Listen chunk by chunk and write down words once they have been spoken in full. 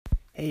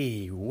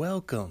Hey,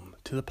 welcome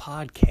to the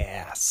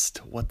podcast.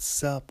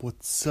 What's up?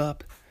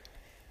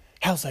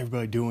 How's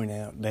everybody doing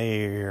out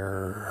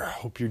there?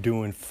 Hope you're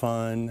doing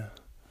fun.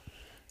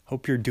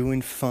 Out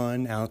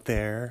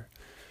there.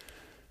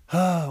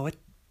 Oh, what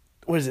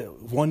is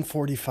it?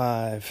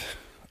 1:45.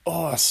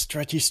 Oh,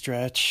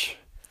 stretch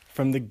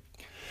from the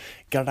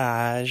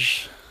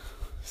garage.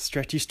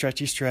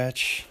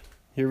 Stretch.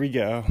 Here we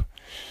go.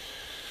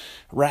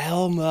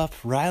 Rile them up.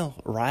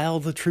 Rile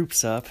the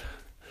troops up.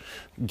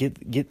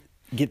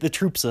 Get the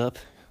troops up.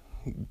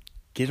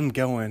 Get them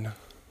going.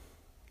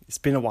 It's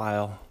been a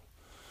while.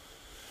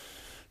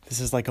 This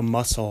is like a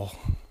muscle.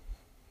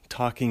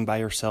 Talking by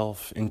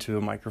yourself into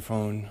a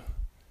microphone.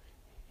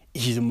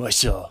 He's a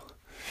muscle.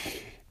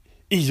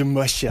 It's a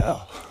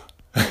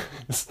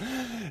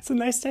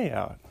nice day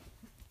out.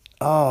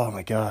 Oh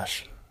my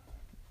gosh.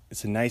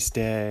 It's a nice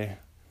day.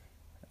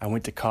 I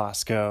went to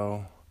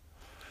Costco.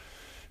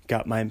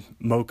 Got my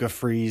mocha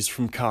freeze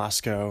from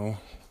Costco.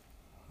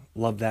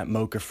 Love that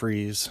mocha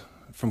freeze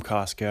from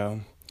Costco.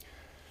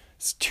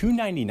 It's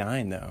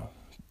 $2.99 though.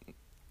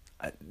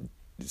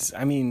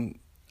 I mean,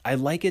 I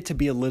like it to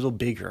be a little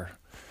bigger.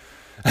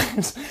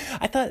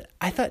 I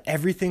thought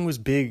everything was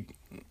big.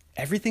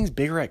 Everything's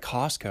bigger at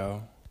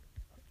Costco.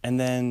 And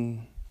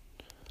then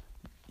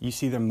you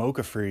see the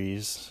mocha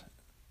freeze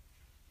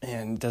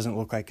and it doesn't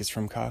look like it's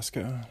from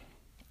Costco.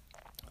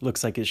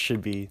 Looks like it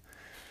should be.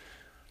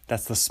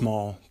 That's the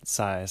small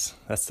size.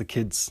 That's the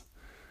kids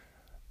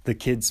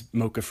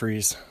mocha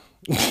freeze.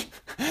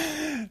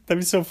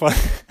 That'd be so fun.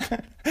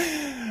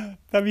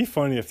 That'd be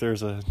funny if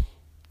there's a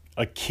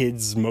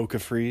kids mocha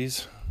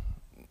freeze.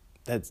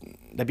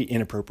 That'd be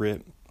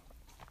inappropriate.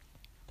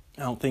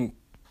 I don't think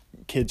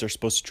kids are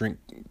supposed to drink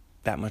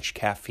that much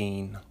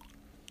caffeine.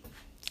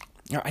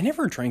 I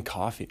never drank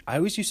coffee. I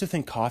always used to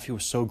think coffee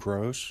was so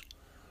gross.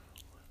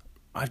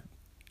 I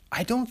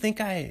don't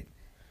think I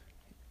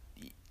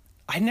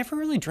never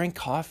really drank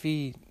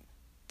coffee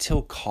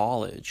till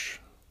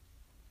college,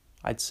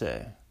 I'd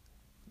say.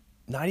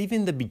 Not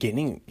even the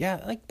beginning. Yeah,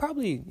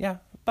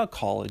 about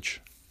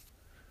college.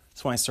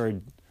 That's when I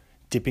started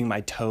dipping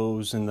my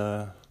toes in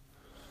the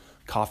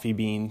coffee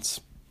beans.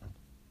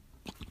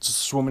 Just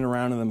swimming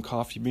around in them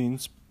coffee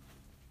beans.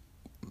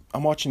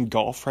 I'm watching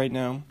golf right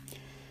now.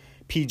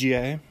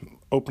 PGA,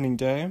 opening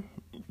day.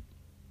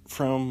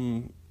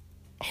 From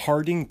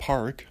Harding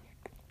Park.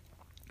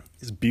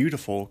 It's a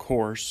beautiful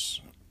course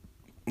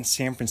in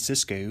San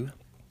Francisco.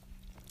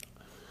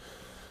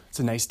 It's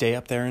a nice day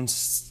up there in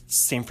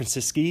San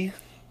Francisco,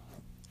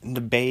 in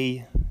the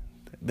Bay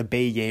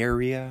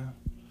Area.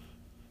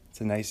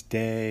 It's a nice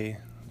day.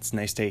 It's a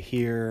nice day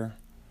here.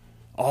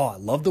 Oh, I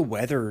love the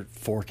weather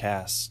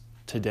forecast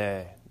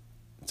today.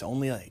 It's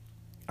only the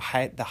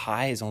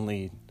high is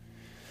only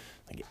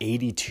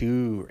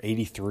 82 or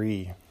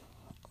 83,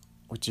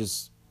 which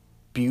is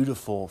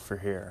beautiful for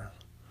here.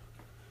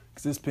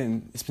 Cause it's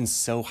been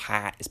so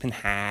hot. It's been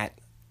hot.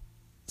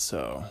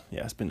 So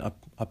yeah, it's been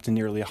up to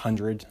nearly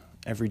 100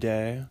 every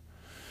day.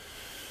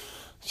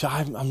 So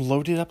I'm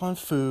loaded up on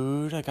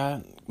food. I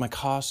got my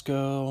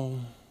Costco.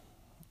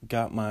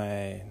 Got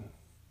my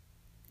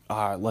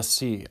I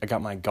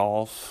got my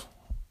golf.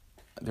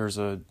 There's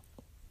a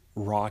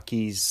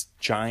Rockies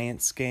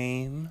Giants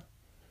game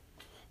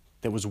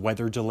that was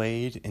weather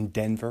delayed in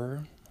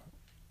Denver.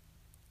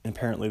 And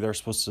apparently they're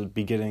supposed to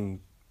be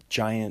getting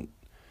giant.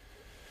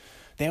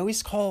 They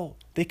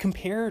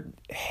compared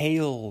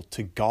hail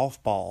to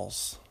golf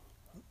balls.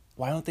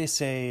 Why don't they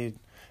say,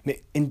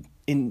 in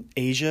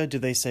Asia, do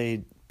they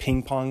say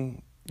ping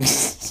pong?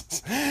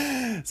 Is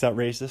that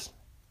racist?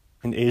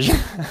 In Asia,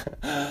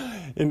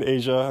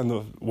 on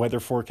the weather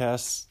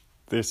forecasts,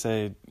 they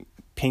say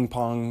ping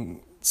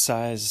pong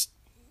sized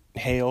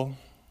hail.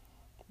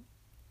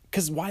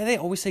 Because why do they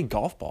always say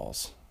golf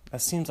balls?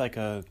 That seems like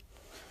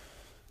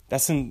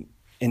that's an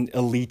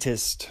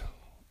elitist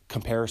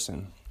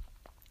comparison.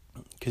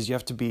 Because you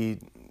have to be,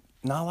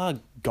 not a lot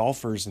of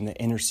golfers in the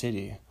inner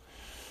city.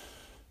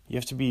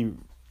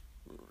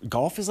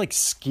 Golf is like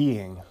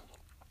skiing.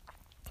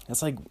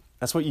 That's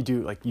what you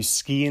do. Like you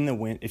ski in the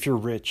winter. If you're a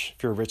rich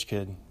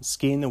kid,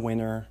 ski in the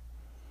winter,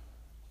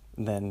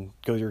 and then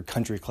go to your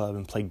country club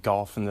and play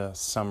golf in the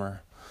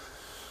summer.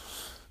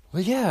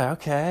 Well, yeah,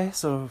 okay.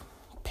 So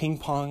ping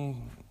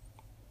pong,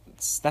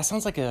 that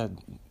sounds like a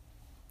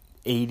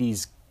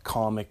 80s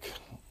comic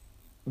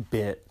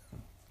bit.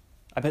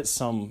 I bet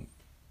some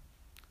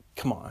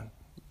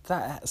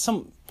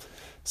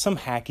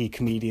hacky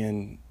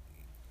comedian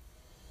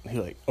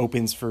who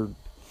opens for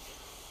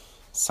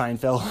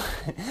Seinfeld,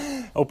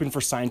 opened for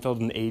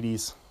Seinfeld in the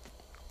 80s.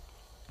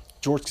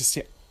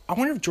 I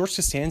wonder if George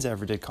Costanza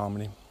ever did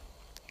comedy.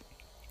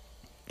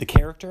 The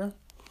character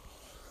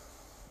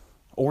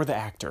or the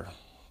actor?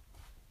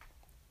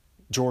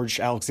 George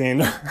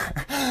Alexander,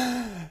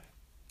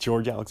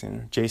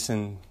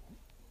 Jason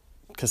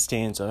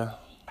Costanza.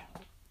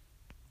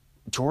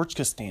 George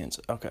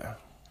Costanza, okay.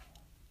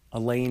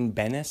 Elaine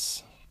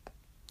Bennis.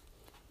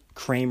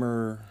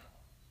 Kramer,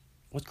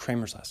 what's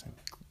Kramer's last name?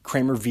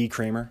 Kramer v.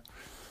 Kramer.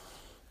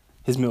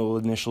 His middle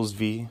initials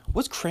V.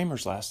 What's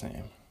Kramer's last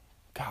name?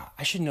 God,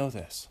 I should know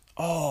this.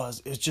 Oh,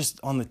 it's just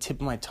on the tip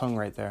of my tongue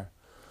right there.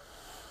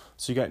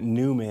 So you got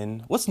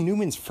Newman. What's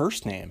Newman's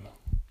first name?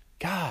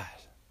 God,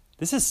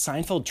 this is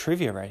Seinfeld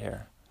trivia right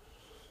here.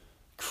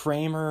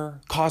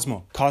 Kramer,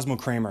 Cosmo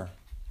Kramer.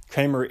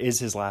 Kramer is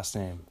his last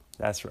name.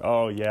 That's right.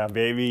 Oh yeah,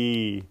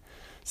 baby.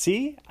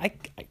 See, I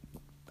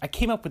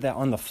came up with that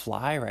on the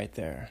fly right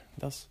there.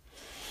 That'd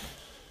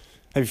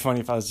be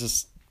funny if I was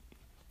just.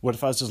 What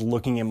if I was just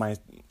looking at my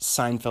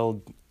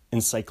Seinfeld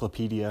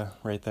encyclopedia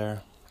right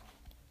there?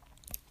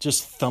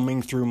 Just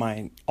thumbing through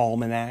my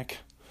almanac.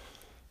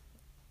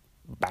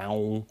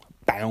 Bow,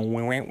 bow,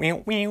 wow,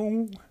 wow,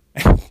 wow.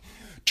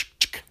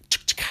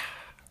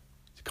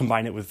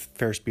 Combine it with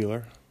Ferris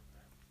Bueller.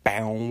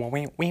 Bow, wow,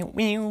 wow,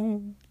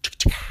 wow.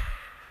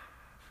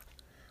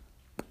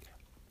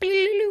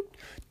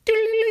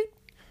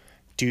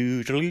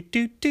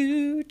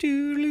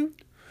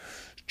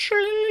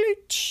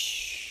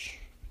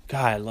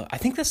 God, I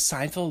think the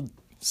Seinfeld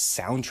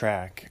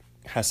soundtrack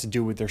has to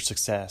do with their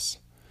success.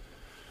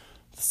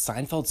 The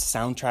Seinfeld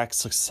soundtrack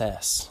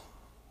success.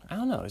 I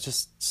don't know. It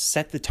just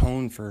set the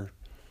tone for...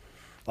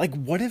 Like,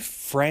 what if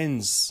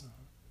Friends...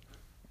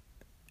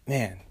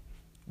 Man,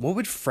 what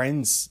would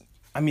Friends...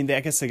 I mean,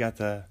 I guess they got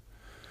the...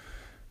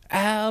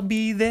 I'll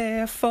be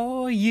there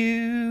for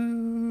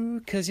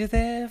you, 'cause you're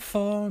there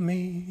for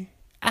me.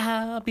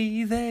 I'll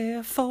be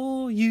there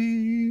for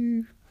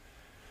you.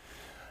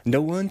 No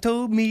one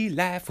told me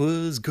life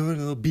was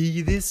gonna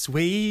be this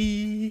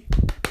way.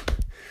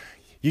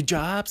 Your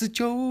job's a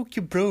joke,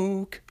 you're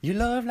broke, your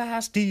love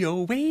life's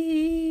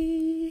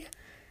DOA.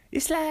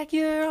 It's like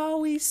you're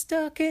always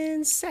stuck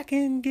in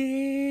second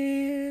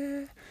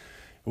gear,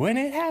 when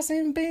it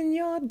hasn't been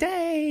your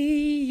day,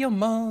 your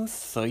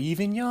month, or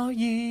even your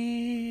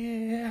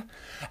year.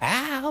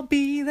 I'll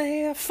be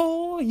there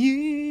for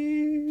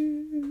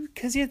you,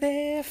 'cause you're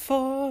there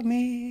for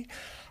me.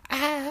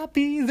 I'll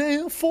be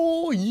there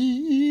for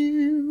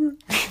you.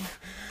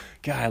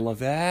 God, I love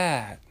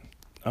that.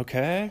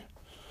 Okay.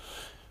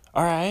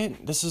 All right.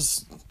 This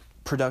is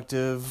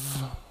productive.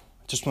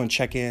 Just want to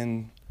check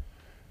in.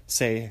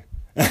 Say,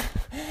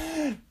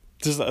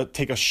 just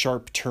take a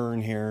sharp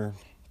turn here.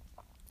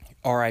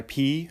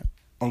 R.I.P.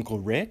 Uncle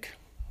Rick.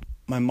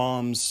 My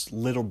mom's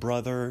little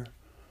brother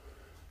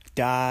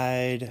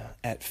died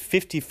at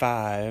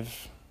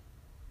 55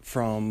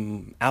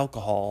 from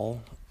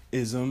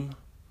alcoholism.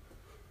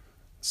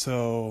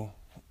 So,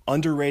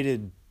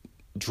 underrated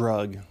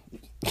drug.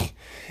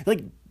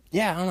 Like,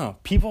 yeah, I don't know.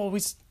 People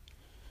always...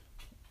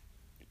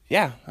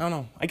 Yeah, I don't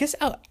know. I guess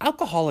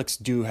alcoholics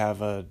do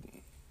have a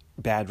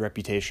bad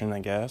reputation,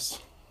 I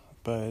guess.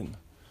 But,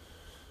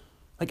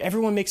 like,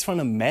 everyone makes fun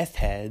of meth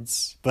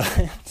heads.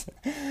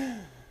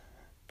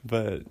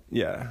 But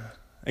yeah.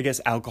 I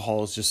guess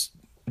alcohol is just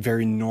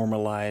very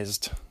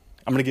normalized.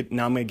 I'm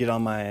gonna get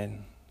on my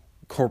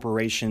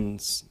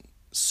corporation's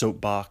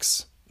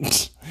soapbox.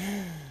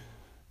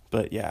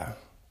 But yeah,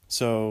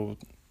 so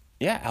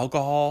yeah,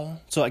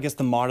 alcohol. So I guess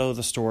the motto of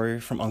the story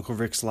from Uncle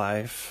Rick's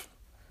life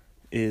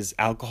is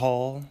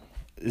alcohol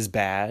is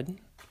bad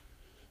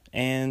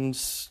and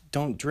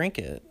don't drink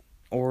it,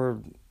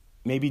 or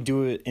maybe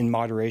do it in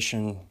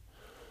moderation.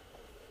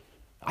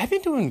 I've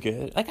been doing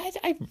good. Like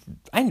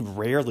I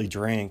rarely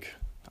drink.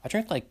 I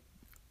drink like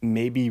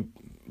maybe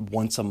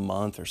once a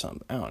month or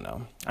something. I don't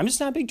know. I'm just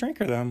not a big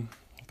drinker though.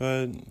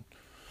 But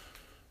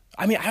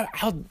I mean,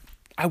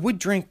 I would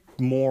drink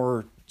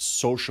more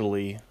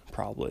socially,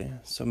 probably.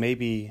 So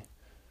maybe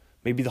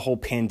the whole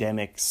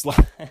pandemic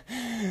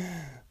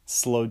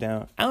slowed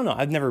down. I don't know.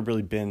 I've never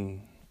really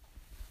been...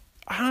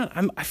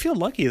 I feel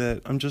lucky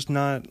that I'm just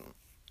not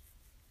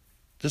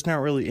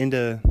really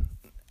into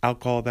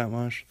alcohol that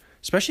much.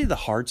 Especially the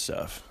hard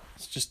stuff.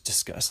 It's just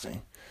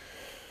disgusting.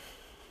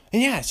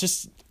 And yeah, it's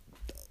just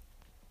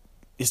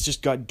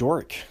got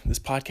dork. This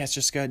podcast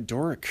just got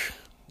dork.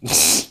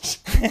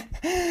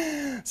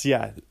 So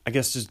yeah, I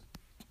guess just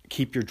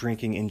keep your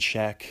drinking in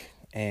check,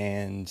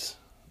 and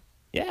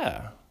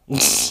yeah.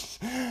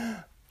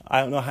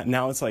 I don't know how,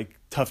 now it's like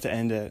tough to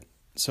end it.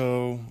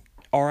 So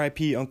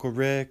R.I.P. Uncle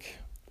Rick.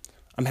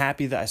 I'm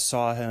happy that I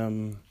saw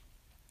him.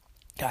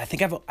 God, I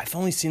think I've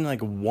only seen him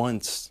like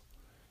once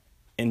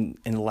in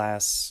the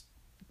last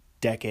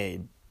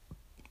decade.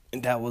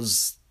 And that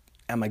was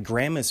at my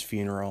grandma's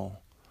funeral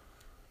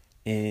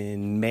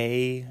in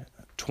May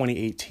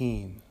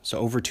 2018. So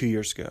over 2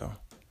 years ago.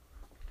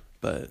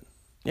 But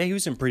yeah, he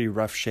was in pretty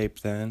rough shape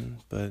then,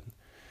 but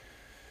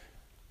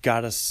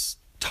got us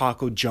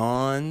Taco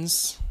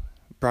John's,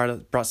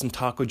 brought some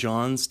Taco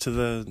John's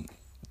to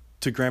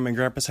Grandma and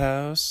Grandpa's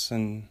house,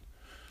 and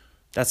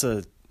that's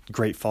a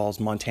Great Falls,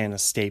 Montana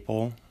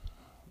staple.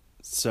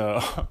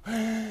 So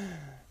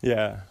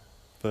yeah,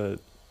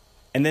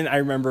 and then I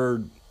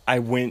remember I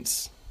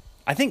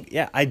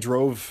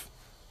drove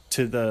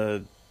to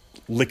the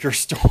liquor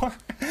store.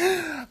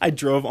 I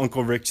drove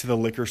Uncle Rick to the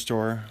liquor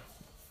store.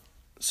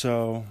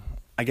 So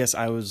I guess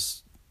I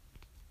was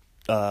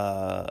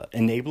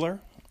enabler.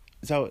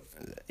 So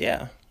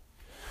yeah,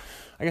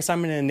 I guess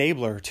I'm an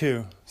enabler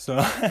too.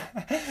 So,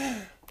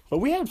 but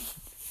we had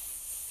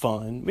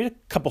fun. We had a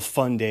couple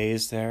fun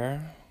days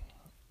there.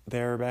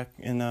 There back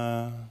in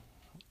that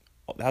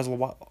was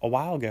a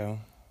while ago.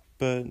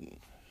 But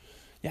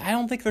yeah, I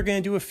don't think they're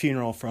gonna do a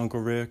funeral for Uncle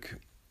Rick,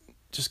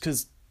 just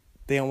because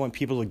they don't want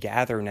people to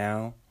gather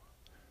now.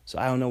 So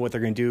I don't know what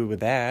they're gonna do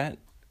with that,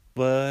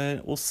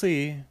 but we'll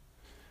see.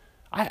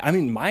 I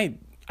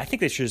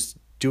think they should just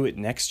do it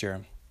next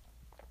year.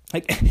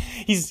 Like,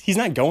 he's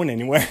not going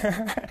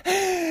anywhere.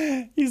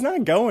 He's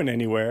not going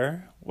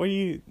anywhere.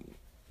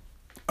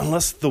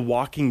 Unless The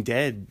Walking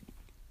Dead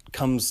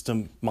comes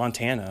to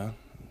Montana,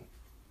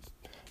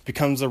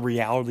 becomes a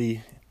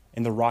reality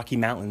in the Rocky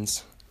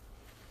Mountains.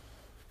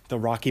 The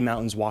Rocky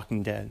Mountains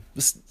Walking Dead.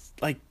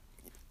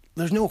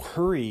 There's no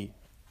hurry.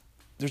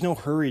 There's no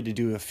hurry to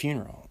do a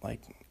funeral.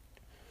 Like,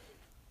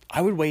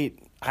 I would wait.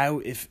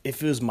 If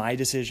it was my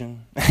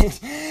decision,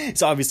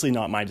 it's obviously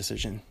not my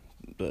decision,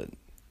 but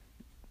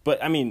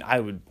I mean, I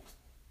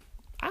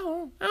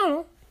don't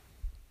know.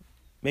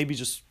 Maybe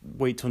just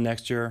wait till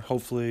next year.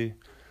 Hopefully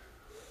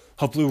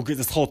we'll get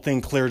this whole thing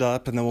cleared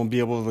up, and then we'll be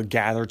able to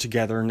gather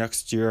together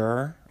next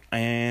year.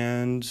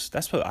 And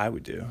that's what I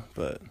would do.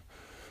 But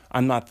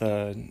I'm not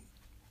the,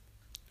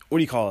 what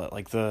do you call it?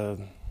 Like the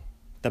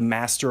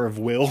master of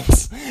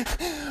wills,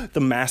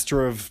 the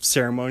master of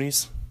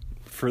ceremonies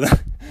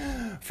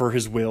for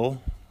his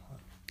will.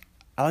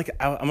 I'm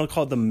gonna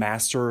call it the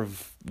master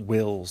of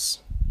wills.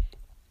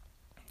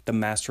 The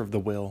master of the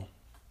will.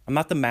 I'm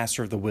not the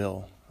master of the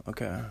will.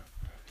 Okay.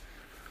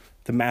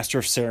 The master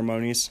of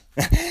ceremonies.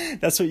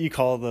 That's what you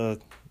call the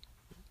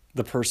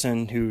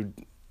person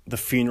the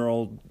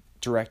funeral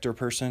director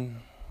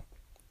person.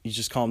 You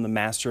just call him the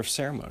master of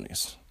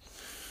ceremonies.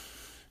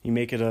 You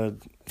make it a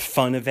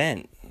fun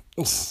event.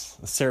 A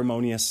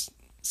ceremonious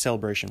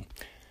celebration.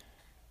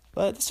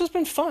 But this has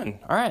been fun.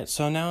 All right,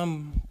 so now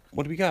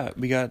what do we got?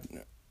 We got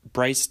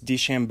Bryce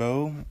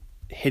DeChambeau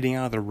hitting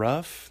out of the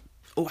rough.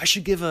 Oh, let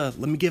me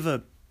give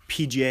a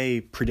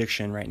PGA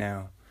prediction right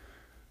now.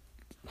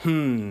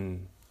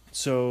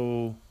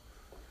 So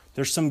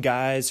there's some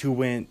guys who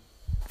went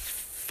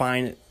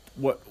fine.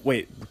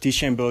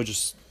 DeChambeau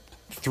just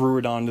threw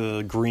it onto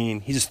the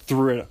green. He just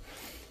threw it.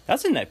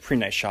 That's a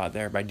pretty nice shot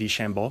there by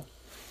DeChambeau.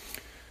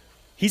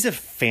 He's a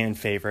fan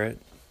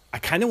favorite. I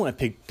kind of want to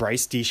pick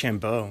Bryce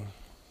DeChambeau.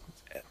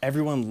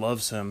 Everyone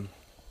loves him.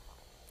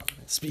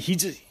 He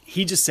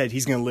just said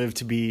he's going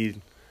to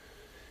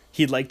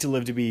he'd like to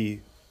live to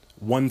be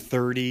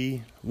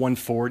 130,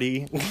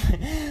 140.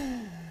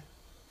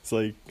 It's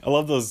like, I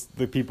love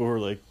the people who are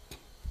like,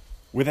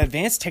 with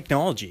advanced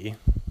technology,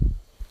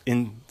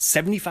 in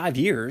 75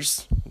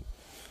 years,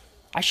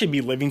 I should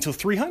be living till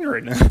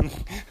 300.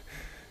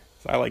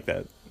 So I like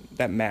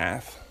that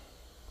math.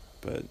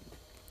 But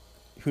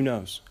who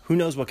knows? Who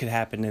knows what could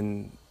happen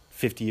in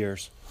 50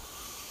 years?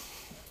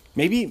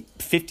 Maybe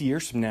 50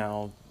 years from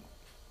now,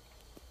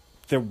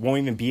 there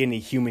won't even be any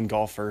human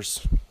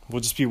golfers.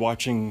 We'll just be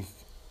watching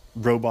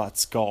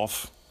robots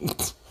golf.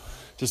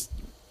 Just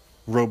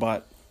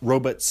robot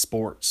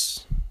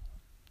sports.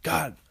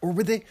 God, or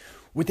would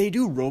they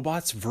do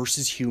robots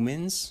versus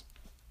humans?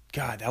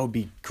 God, that would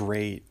be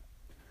great.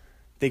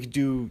 They could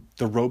do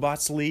the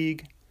Robots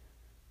League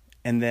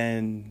and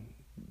then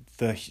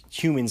the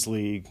Humans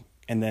League,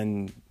 and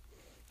then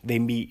they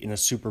meet in a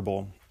Super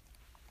Bowl.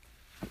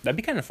 That'd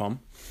be kind of fun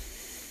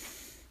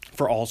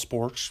for all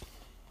sports.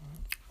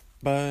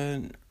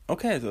 But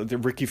okay, the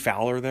Ricky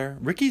Fowler there.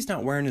 Ricky's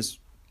not wearing his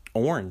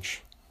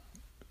orange.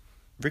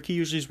 Ricky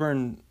usually is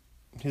wearing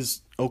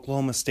his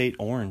Oklahoma State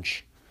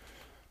orange.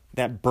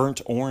 That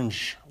burnt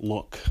orange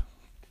look.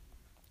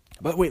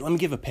 But wait, let me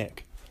give a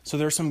pick. So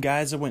there are some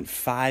guys that went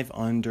 5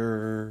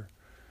 under.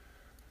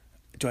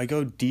 Do I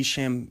go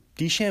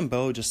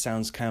DeChambeau? Just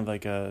sounds kind of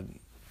like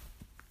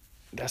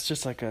that's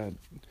just like a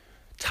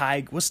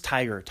what's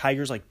Tiger?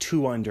 Tiger's like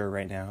 2 under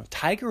right now.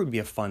 Tiger would be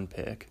a fun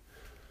pick.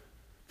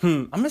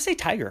 I'm going to say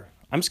Tiger.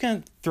 I'm just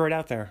going to throw it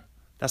out there.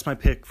 That's my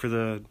pick for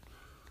the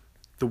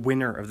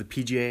winner of the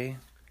PGA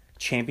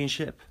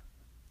Championship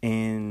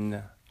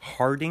in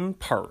Harding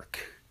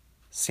Park,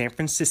 San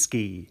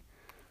Francisco.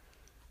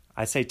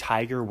 I say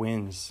Tiger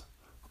wins.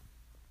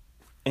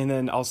 And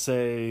then I'll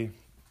say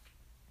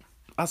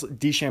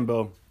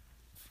DeChambeau.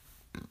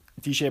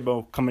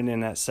 DeChambeau coming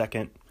in at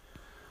second.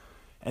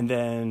 And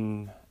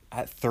then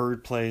at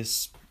third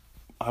place,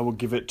 I will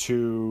give it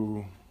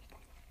to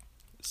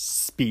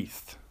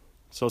Spieth.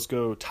 So let's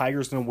go.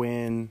 Tiger's going to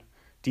win.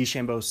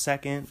 DeChambeau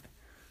second.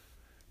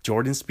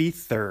 Jordan Spieth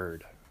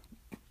third.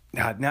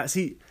 Now,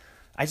 see,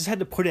 I just had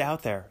to put it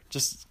out there.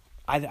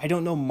 I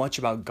don't know much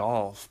about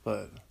golf,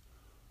 but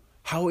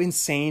how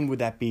insane would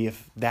that be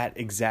if that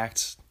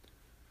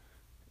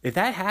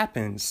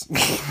happens?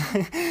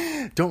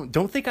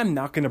 Don't think I'm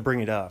not going to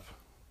bring it up.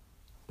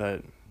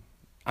 But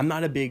I'm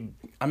not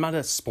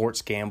a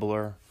sports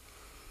gambler.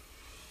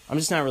 I'm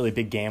just not really a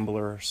big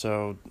gambler,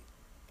 so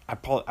I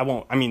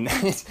won't. I mean,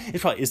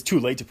 it's too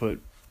late to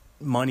put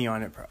money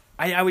on it.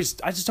 I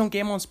just don't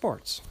gamble on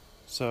sports.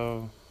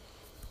 So,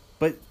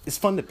 but it's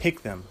fun to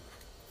pick them.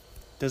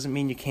 doesn't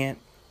mean you can't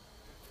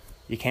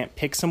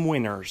pick some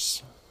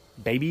winners,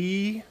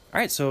 baby. All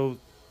right, so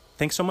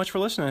thanks so much for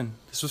listening.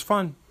 This was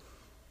fun.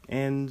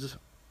 And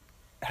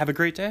have a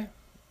great day.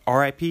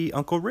 R.I.P.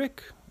 Uncle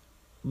Rick.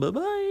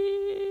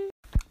 Bye-bye.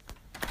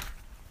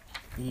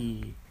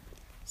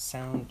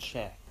 Sound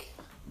check.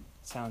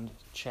 Sound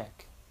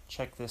check.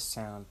 Check this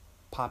sound.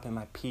 Popping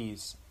my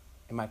peas.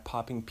 Am I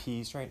popping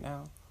peas right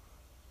now?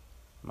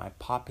 Am I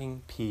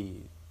popping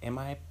peas? Am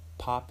I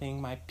popping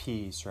my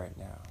peas right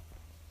now?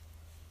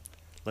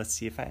 Let's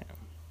see if I am.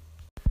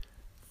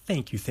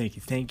 Thank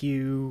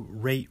you.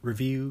 Rate,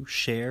 review,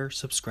 share,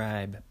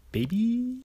 subscribe, baby.